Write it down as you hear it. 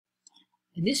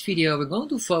In this video, we're going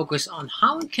to focus on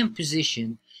how we can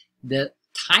position the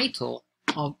title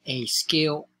of a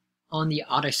scale on the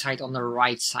other side, on the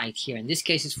right side here. In this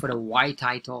case, it's for the Y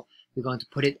title. We're going to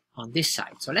put it on this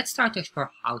side. So let's start to explore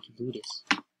how to do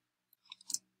this.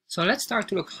 So let's start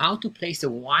to look how to place the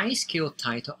Y scale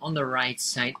title on the right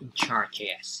side in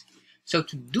Chartjs. So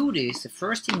to do this, the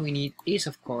first thing we need is,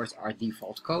 of course, our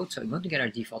default code. So we're going to get our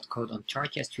default code on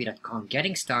chartjs3.com,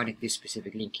 getting started, this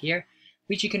specific link here,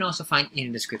 which you can also find in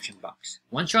the description box.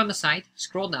 Once you're on the site,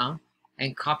 scroll down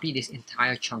and copy this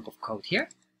entire chunk of code here.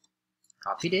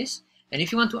 Copy this. And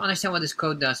if you want to understand what this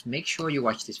code does, make sure you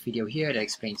watch this video here that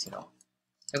explains it all.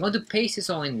 So I'm going to paste this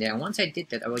all in there. Once I did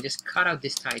that, I will just cut out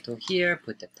this title here,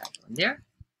 put the title in there.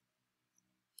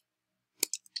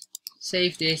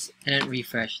 Save this and then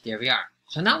refresh. There we are.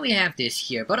 So now we have this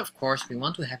here, but of course we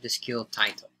want to have the scale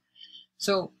title.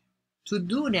 So to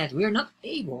do that, we are not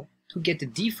able to get the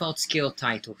default scale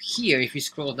title here. If you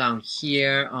scroll down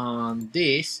here on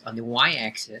this, on the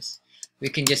y-axis, we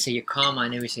can just say a comma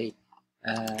and then we say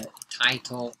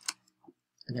title,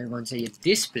 and then we're going to say a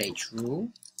display true.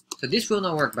 So this will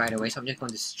not work, by the way, so I'm just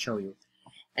going to show you.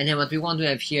 And then what we want to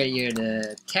have here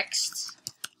the text,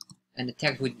 and the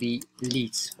text would be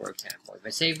leads, for example. If I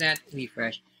save that,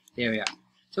 refresh, there we are.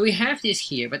 So we have this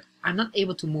here, but I'm not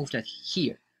able to move that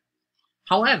here.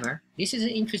 However, this is an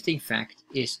interesting fact,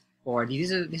 this part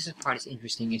is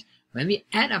interesting, is when we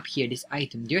add up here this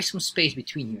item, there's some space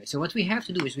between here. So what we have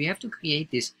to do is we have to create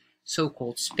this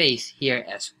so-called space here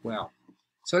as well.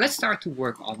 So let's start to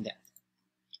work on that.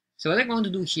 So what I'm going to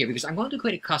do here, because I'm going to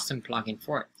create a custom plugin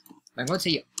for it, I'm going to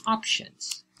say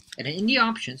options. And then in the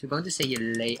options, we're going to say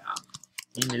layout.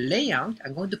 In the layout,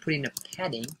 I'm going to put in a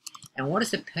padding. And what is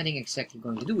the padding exactly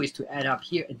going to do is to add up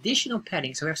here additional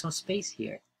padding, so we have some space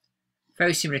here.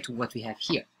 Very similar to what we have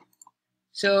here.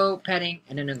 So padding,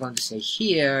 and then I'm going to say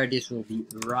here, this will be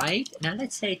right. Now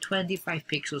let's say 25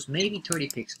 pixels, maybe 30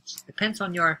 pixels. Depends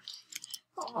on your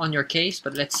case,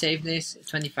 but let's save this,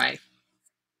 25.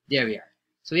 There we are.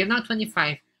 So we have now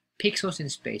 25 pixels in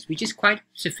space, which is quite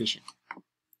sufficient.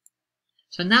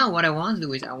 So now what I want to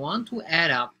do is I want to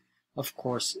add up, of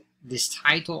course, this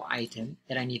title item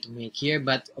that I need to make here,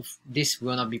 but this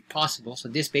will not be possible. So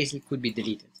this basically could be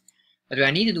deleted. But what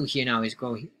I need to do here now is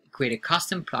go create a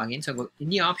custom plugin. So go in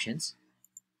the options.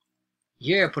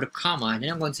 Here I put a comma, and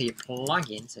then I'm going to say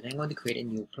plugins, and then I'm going to create a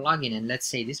new plugin. And let's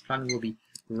say this plugin will be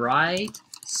right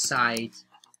side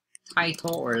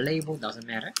title or label, doesn't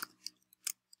matter.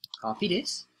 Copy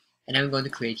this, and I'm going to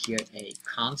create here a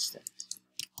constant.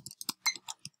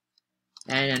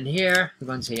 And then here we're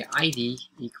going to say ID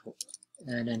equal,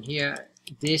 and then here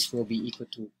this will be equal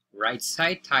to right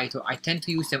side title. I tend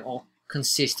to use them all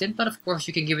consistent, but of course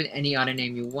you can give it any other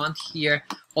name you want here,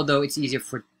 although it's easier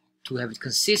to have it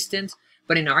consistent.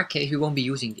 But in our case, we won't be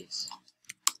using this,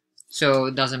 so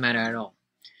it doesn't matter at all.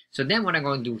 So then what I'm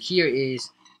going to do here is,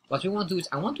 what we want to do is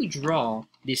I want to draw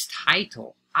this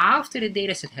title after the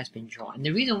dataset has been drawn. And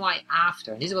the reason why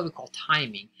after, and this is what we call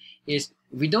timing, is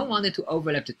we don't want it to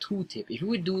overlap the tooltip. If we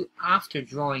would do after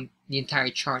drawing the entire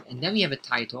chart and then we have a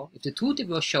title, if the tooltip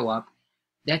will show up,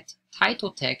 that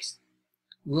title text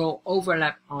will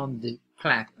overlap on the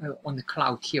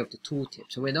cloud here of the tooltip.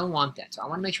 So we don't want that. So I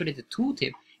want to make sure that the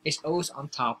tooltip is always on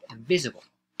top and visible.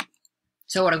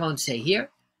 So what I'm going to say here,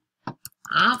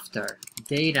 after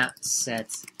data set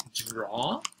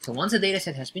draw, so once the data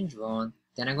set has been drawn,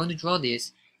 then I'm going to draw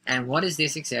this. And what is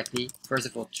this exactly? First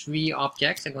of all, 3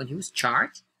 objects. I'm going to use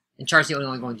chart, and chart is the only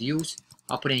one I'm going to use.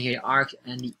 I'll put in here the arc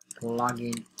and the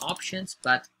plugin options,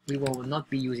 but we will not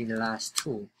be using the last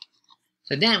two.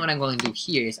 So then what I'm going to do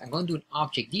here is I'm going to do an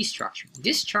object destructure.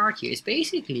 This chart here is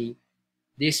basically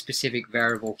this specific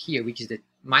variable here, which is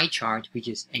my chart, which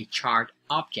is a chart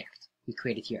object we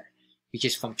created here, which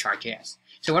is from Chartjs.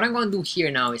 So what I'm going to do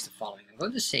here now is the following. I'm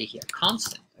going to say here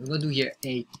constant. I'm going to do here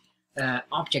a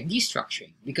object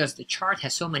destructuring, because the chart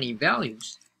has so many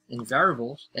values and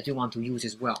variables that we want to use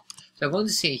as well. So I'm going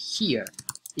to say here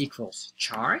equals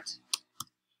chart,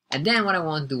 and then what I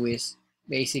want to do is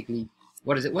basically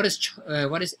what is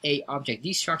a object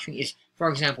destructuring is, for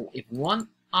example, if one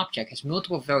object has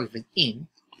multiple values within,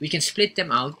 we can split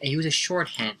them out and use a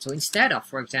shorthand. So instead of,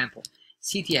 for example,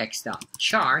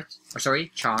 ctx.chart, or sorry,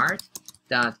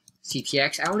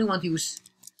 chart.ctx, I only want to use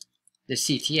the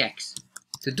ctx.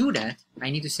 To do that, I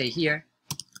need to say here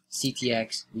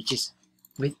ctx, which is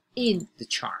within the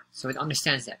chart, so it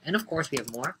understands that. And of course we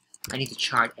have more. I need the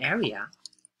chart area,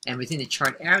 and within the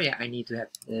chart area I need to have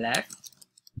left.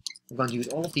 I'm going to use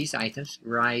all of these items: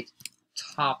 right,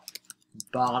 top,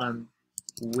 bottom,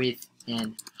 width,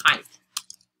 and height.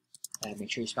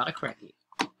 Make sure you spell it correctly.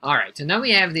 Alright, so now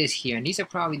we have this here, and these are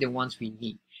probably the ones we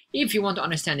need. If you want to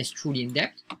understand this truly in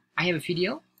depth, I have a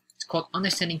video. It's called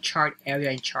Understanding Chart Area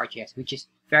in Chartjs, which is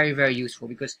very, very useful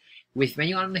because when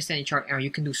you understand chart area, you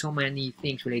can do so many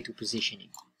things related to positioning.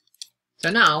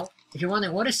 So now, if you're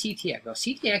wondering what is CTX? Well,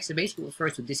 CTX basically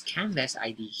refers to this canvas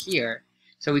ID here,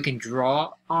 so we can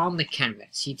draw on the canvas.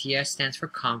 CTS stands for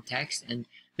context, and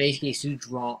basically is to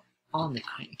draw on the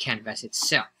canvas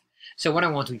itself. So what I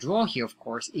want to draw here, of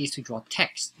course, is to draw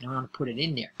text, and I want to put it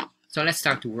in there. So let's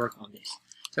start to work on this.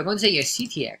 So I'm going to say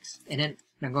CTX, and then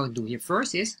what I'm going to do here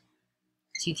first is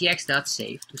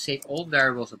ctx.save to save all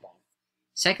variables above.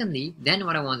 Secondly, then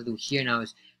what I want to do here now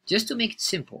is just to make it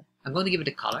simple, I'm going to give it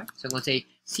a color. So I'm going to say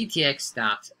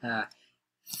ctx.fill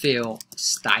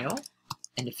style,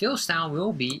 and the fill style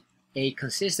will be a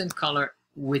consistent color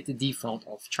with the default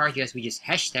of Chartjs, which is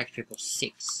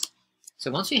 #666.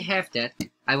 So once we have that,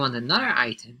 I want another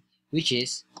item, which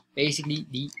is basically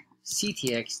the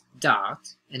ctx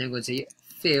dot, and I'm going to say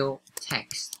fill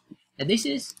text, and this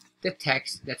is the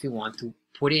text that we want to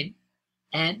put in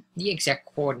and the exact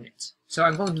coordinates. So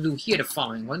I'm going to do here the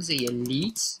following. I'm going to say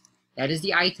elites, that is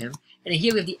the item, and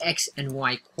here we have the x and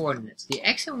y coordinates. The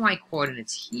x and y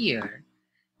coordinates here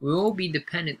will be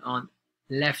dependent on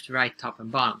left, right, top,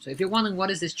 and bottom. So if you're wondering what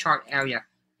is this chart area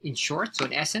in short, so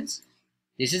in essence,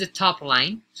 this is the top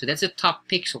line, so that's the top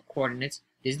pixel coordinates,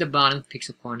 this is the bottom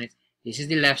pixel coordinates, this is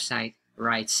the left side,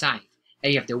 right side.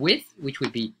 And you have the width, which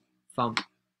would be from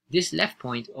this left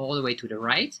point all the way to the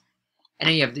right, and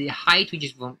then you have the height, which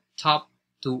is from top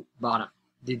to bottom,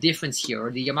 the difference here,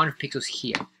 or the amount of pixels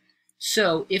here.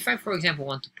 So if I, for example,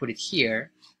 want to put it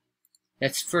here,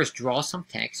 let's first draw some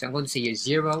text. So I'm going to say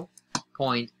 0.0.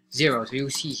 So you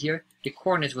see here, the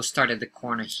coordinates will start at the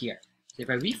corner here. So if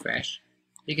I refresh,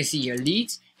 you can see your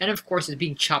leads, and of course it's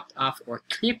being chopped off or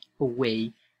clipped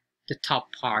away the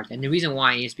top part. And the reason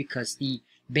why is because the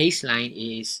baseline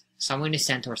is somewhere in the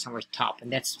center or somewhere top,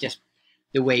 and that's just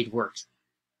the way it works.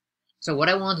 So what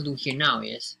I want to do here now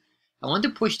is I want to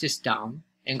push this down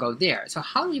and go there. So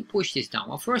how do you push this down?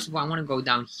 Well, first of all, I want to go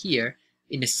down here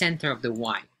in the center of the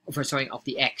y, of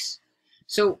the x.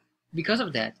 So because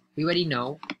of that, we already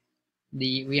know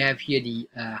we have here the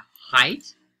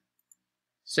height.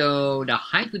 So the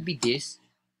height would be this,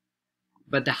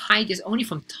 but the height is only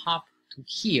from top to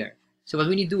here. So what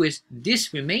we need to do is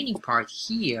this remaining part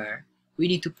here, we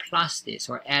need to plus this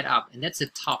or add up, and that's the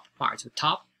top part. So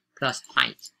top plus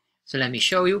height. So let me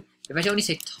show you. If I only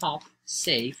say top,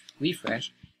 save,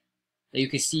 refresh, you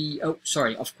can see, oh,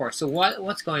 sorry, of course. So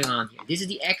what's going on here? This is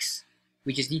the x,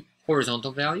 which is the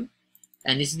horizontal value,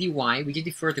 and this is the y, which is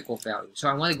the vertical value. So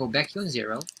I want to go back here on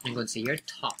 0, and I'm going to say here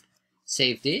top.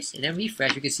 Save this, and then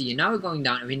refresh. You can see now we're going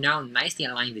down, and we're now nicely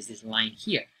aligned with this line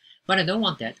here. But I don't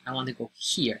want that. I want to go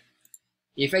here.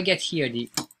 If I get here the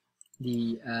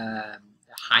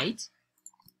height,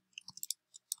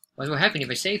 what will happen if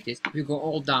I save this? We go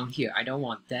all down here. I don't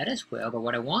want that as well, but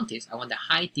what I want is I want the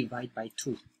height divided by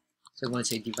 2. So I'm going to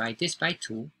say divide this by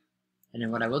 2, and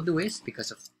then what I will do is,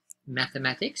 because of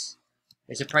mathematics,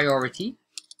 there's a priority.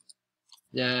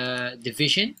 The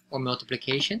division or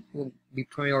multiplication will be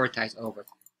prioritized over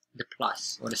the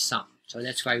plus or the sum. So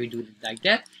that's why we do it like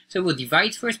that. So we'll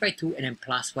divide first by 2 and then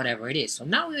plus whatever it is. So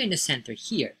now we're in the center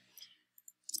here.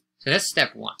 So that's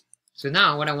step 1. So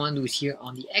now what I want to do is here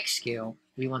on the x scale,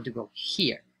 we want to go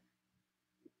here.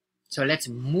 So let's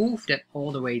move that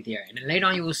all the way there. And then later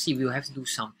on you will see we will have to do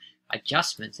some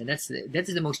adjustments. And that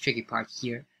is the most tricky part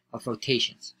here of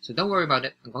rotations. So don't worry about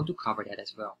it. I'm going to cover that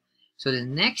as well. So the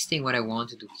next thing what I want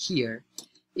to do here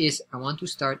is I want to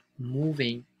start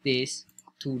moving this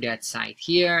to that side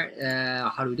here.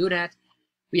 How do we do that?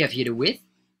 We have here the width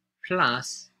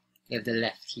plus we have the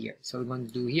left here. So we're going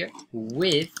to do here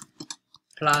width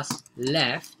plus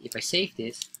left. If I save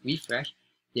this, refresh,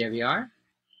 there we are.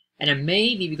 And then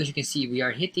maybe because you can see we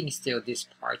are hitting still this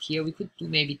part here, we could do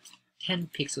maybe 10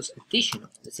 pixels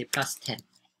additional. Let's say plus 10.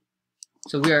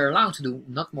 So we are allowed to do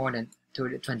not more than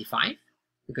 25.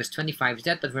 Because 25 is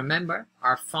that, but remember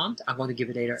our font, I'm going to give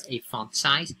it later a font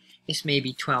size, is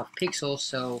maybe 12 pixels,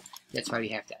 so that's why we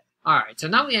have that. Alright, so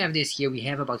now we have this here, we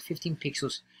have about 15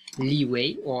 pixels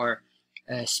leeway or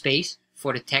space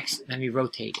for the text when we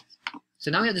rotate it.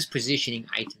 So now we have this positioning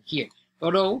item here.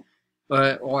 Although,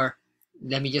 or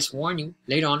let me just warn you,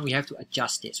 later on we have to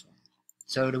adjust this one.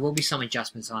 So there will be some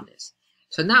adjustments on this.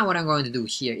 So now what I'm going to do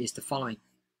here is the following.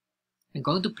 I'm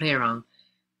going to play around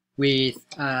with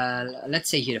let's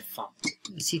say here the font,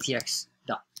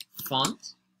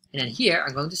 ctx.font, and then here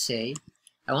I'm going to say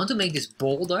I want to make this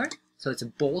bolder, so it's a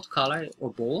bold color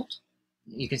or bold.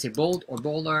 You can say bold or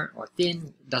bolder or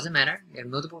thin, doesn't matter. You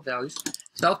have multiple values.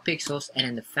 So 12 pixels, and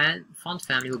then the font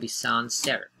family will be sans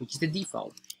serif, which is the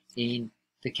default in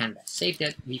the canvas. Save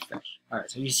that, refresh.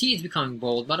 Alright, so you see it's becoming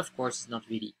bold, but of course it's not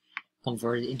really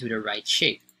converted into the right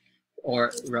shape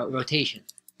or rotation.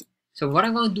 So what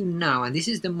I'm going to do now, and this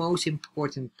is the most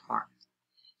important part.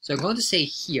 So I'm going to say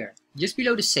here, just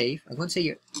below the save, I'm going to say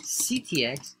here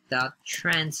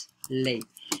ctx.translate.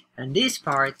 And this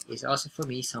part is also for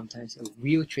me sometimes a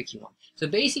real tricky one. So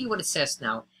basically what it says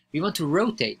now, we want to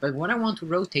rotate, but what I want to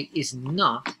rotate is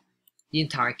not the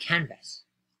entire canvas.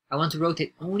 I want to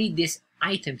rotate only this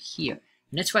item here.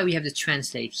 And that's why we have the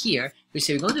translate here. We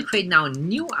say we're going to create now a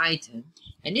new item,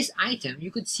 and this item,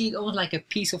 you could see it almost like a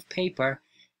piece of paper,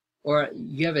 or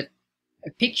you have a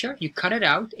picture, you cut it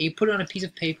out, and you put it on a piece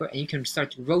of paper, and you can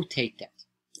start to rotate that.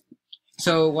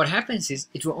 So what happens is,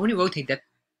 it will only rotate that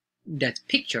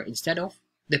picture instead of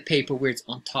the paper where it's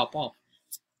on top of.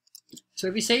 So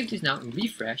if we save this now and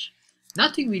refresh,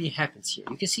 nothing really happens here.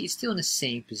 You can see it's still in the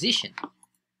same position.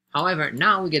 However,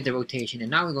 now we get the rotation,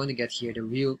 and now we're going to get here the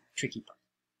real tricky part.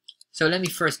 So let me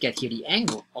first get here the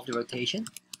angle of the rotation.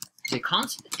 The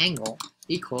constant angle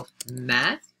equals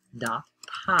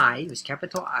math.pi with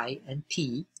capital I and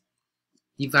P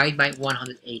divided by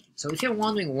 180. So if you're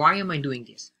wondering why am I doing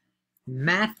this,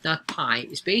 math.pi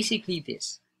is basically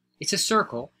this. It's a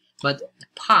circle, but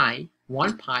pi,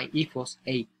 1 pi equals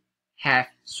a half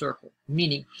circle,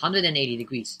 meaning 180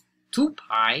 degrees. 2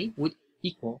 pi would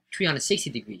equal 360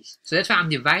 degrees. So that's why I'm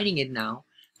dividing it now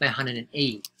by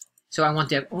 180. So I want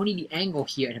to have only the angle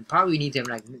here, and probably we need to have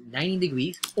like 90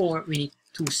 degrees, or we need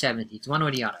 270. It's one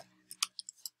or the other.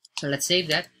 So let's save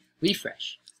that,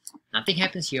 refresh. Nothing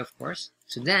happens here, of course.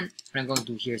 So then what I'm going to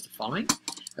do here is the following.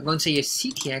 I'm going to say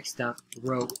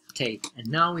ctx.rotate, and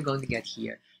now we're going to get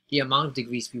here the amount of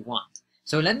degrees we want.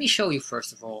 So let me show you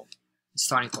first of all the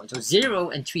starting point. So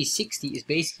 0 and 360 is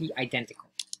basically identical.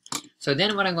 So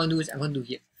then what I'm going to do is I'm going to do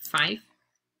here 5,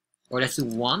 or let's do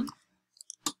 1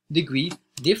 degree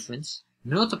difference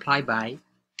multiplied by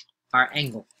our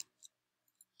angle.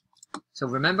 So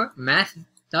remember,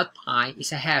 math.pi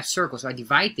is a half circle, so I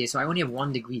divide this, so I only have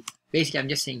 1 degree. Basically, I'm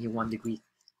just saying here 1 degree.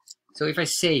 So if I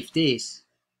save this,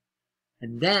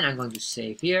 and then I'm going to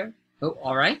save here. Oh,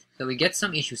 alright, so we get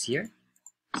some issues here.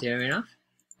 Fair enough.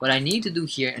 What I need to do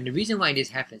here, and the reason why this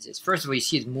happens is, first of all, you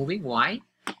see it's moving. Why?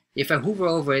 If I hover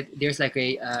over it, there's like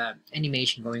a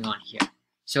animation going on here.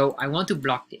 So I want to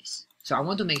block this. So I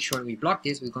want to make sure we block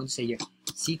this. We're going to say here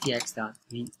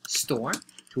ctx.restore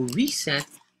to reset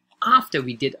after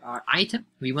we did our item.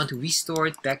 We want to restore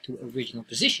it back to original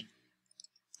position.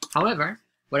 However,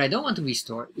 what I don't want to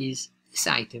restore is this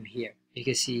item here. You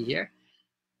can see here.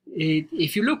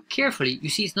 If you look carefully, you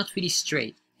see it's not really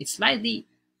straight. It's slightly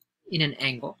in an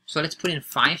angle. So let's put in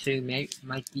 5 so you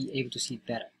might be able to see it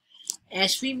better.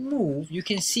 As we move, you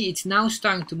can see it's now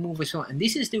starting to move as well. And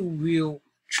this is the real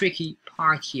tricky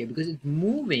part here, because it's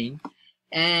moving,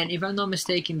 and if I'm not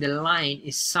mistaken, the line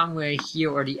is somewhere here,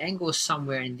 or the angle is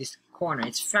somewhere in this corner.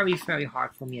 It's very, very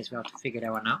hard for me as well to figure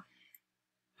that one out.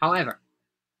 However,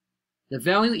 the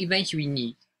value eventually we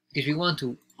need, because we want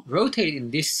to rotate it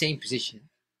in this same position,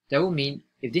 that will mean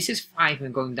if this is 5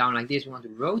 and going down like this, we want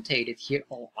to rotate it here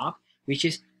all up, which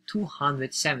is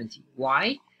 270.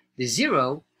 Why? The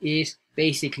 0 is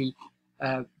basically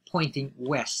pointing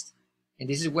west. And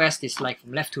this is west, is like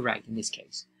from left to right in this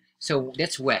case. So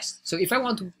that's west. So if I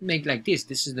want to make like this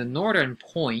is the northern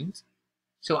point.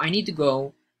 So I need to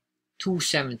go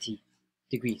 270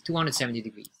 degrees, 270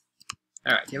 degrees.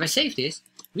 Alright, if I save this,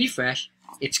 refresh,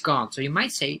 it's gone. So you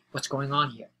might say, what's going on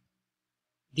here?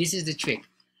 This is the trick.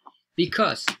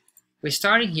 Because we're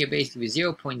starting here basically with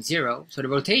 0.0, so the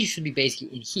rotation should be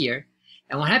basically in here.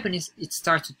 And what happens is it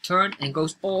starts to turn and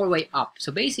goes all the way up.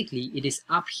 So basically it is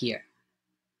up here.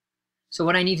 So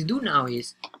what I need to do now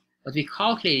is, what we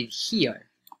calculated here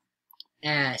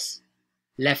as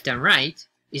left and right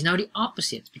is now the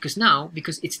opposite. Because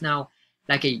it's now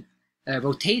like a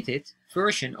rotated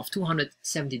version of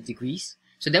 270 degrees.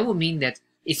 So that will mean that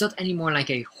it's not anymore like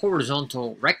a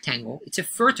horizontal rectangle, it's a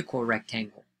vertical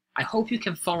rectangle. I hope you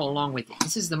can follow along with it.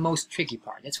 This is the most tricky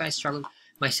part. That's why I struggled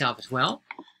myself as well.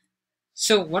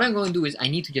 So what I'm going to do is I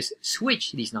need to just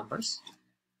switch these numbers.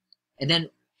 And then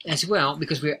as well,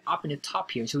 because we're up in the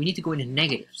top here, so we need to go in the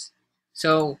negatives.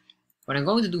 So what I'm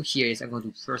going to do here is I'm going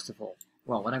to first of all,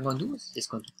 well, what I'm going to do is just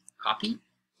going to copy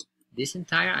this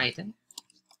entire item.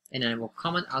 And then I will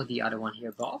comment out the other one here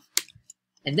above.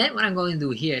 And then what I'm going to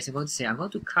do here is I'm going to say I'm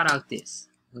going to cut out this.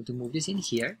 I'm going to move this in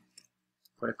here,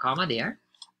 put a comma there.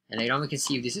 And later on we can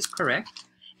see if this is correct.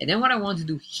 And then what I want to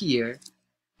do here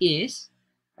is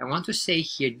I want to say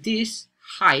here this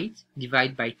height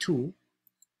divided by 2.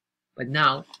 But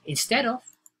now instead of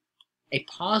a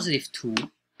positive 2,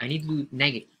 I need to do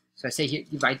negative. So I say here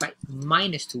divide by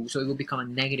 -2, so it will become a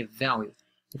negative value.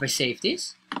 If I save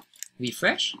this,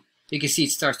 refresh, you can see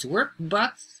it starts to work,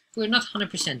 but we're not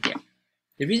 100% there.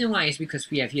 The reason why is because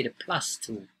we have here the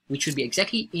 +2, which should be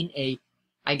exactly in a,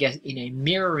 I guess, in a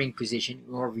mirroring position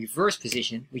or reverse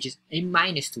position, which is a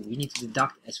 -2. We need to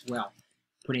deduct as well.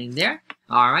 Put it in there.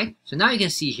 Alright, so now you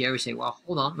can see here, we say, well,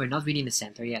 hold on, we're not really in the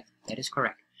center yet. That is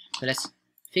correct. So let's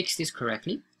fix this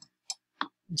correctly.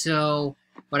 So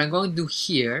what I'm going to do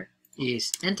here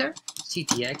is enter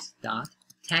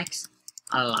ctx.text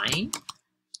align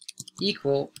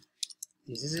equal,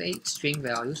 this is a string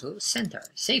value, so center.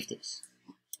 Save this.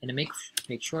 And then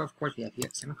make sure, of course, we have here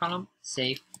semicolon,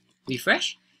 save,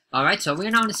 refresh. Alright, so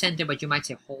we're now in the center, but you might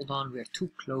say, hold on, we're too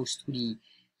close to the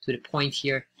point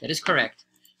here. That is correct.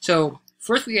 So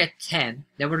first we get 10,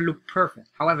 that would look perfect.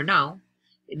 However, now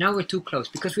we're too close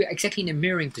because we're exactly in a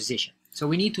mirroring position. So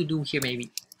we need to do here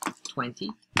maybe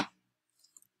 20.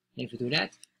 If we do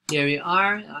that, here we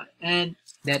are, and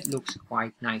that looks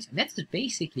quite nice. And that's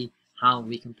basically how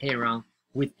we can play around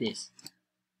with this.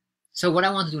 So what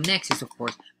I want to do next is, of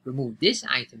course, remove this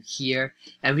item here,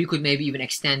 and we could maybe even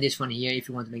extend this one here if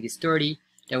you want to make this 30.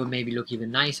 That would maybe look even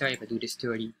nicer if I do this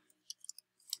 30.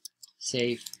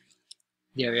 Save.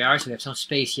 There we are. So we have some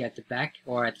space here at the back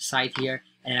or at the side here,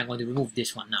 and I'm going to remove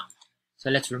this one now. So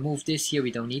let's remove this here.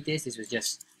 We don't need this. This was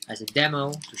just as a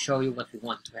demo to show you what we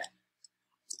want to have.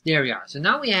 There we are. So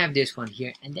now we have this one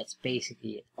here, and that's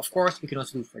basically it. Of course, we can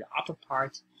also do for the upper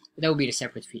part, but that will be a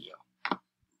separate video.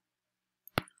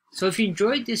 So if you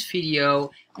enjoyed this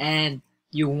video and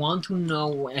you want to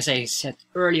know, as I said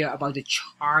earlier, about the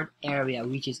chart area,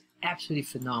 which is absolutely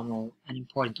phenomenal and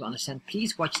important to understand,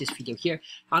 please watch this video here.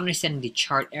 Understanding the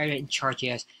chart area in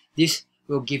Chartjs. This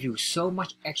will give you so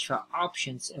much extra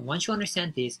options, and once you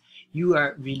understand this, you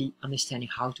are really understanding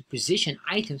how to position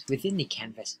items within the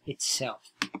canvas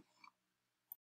itself.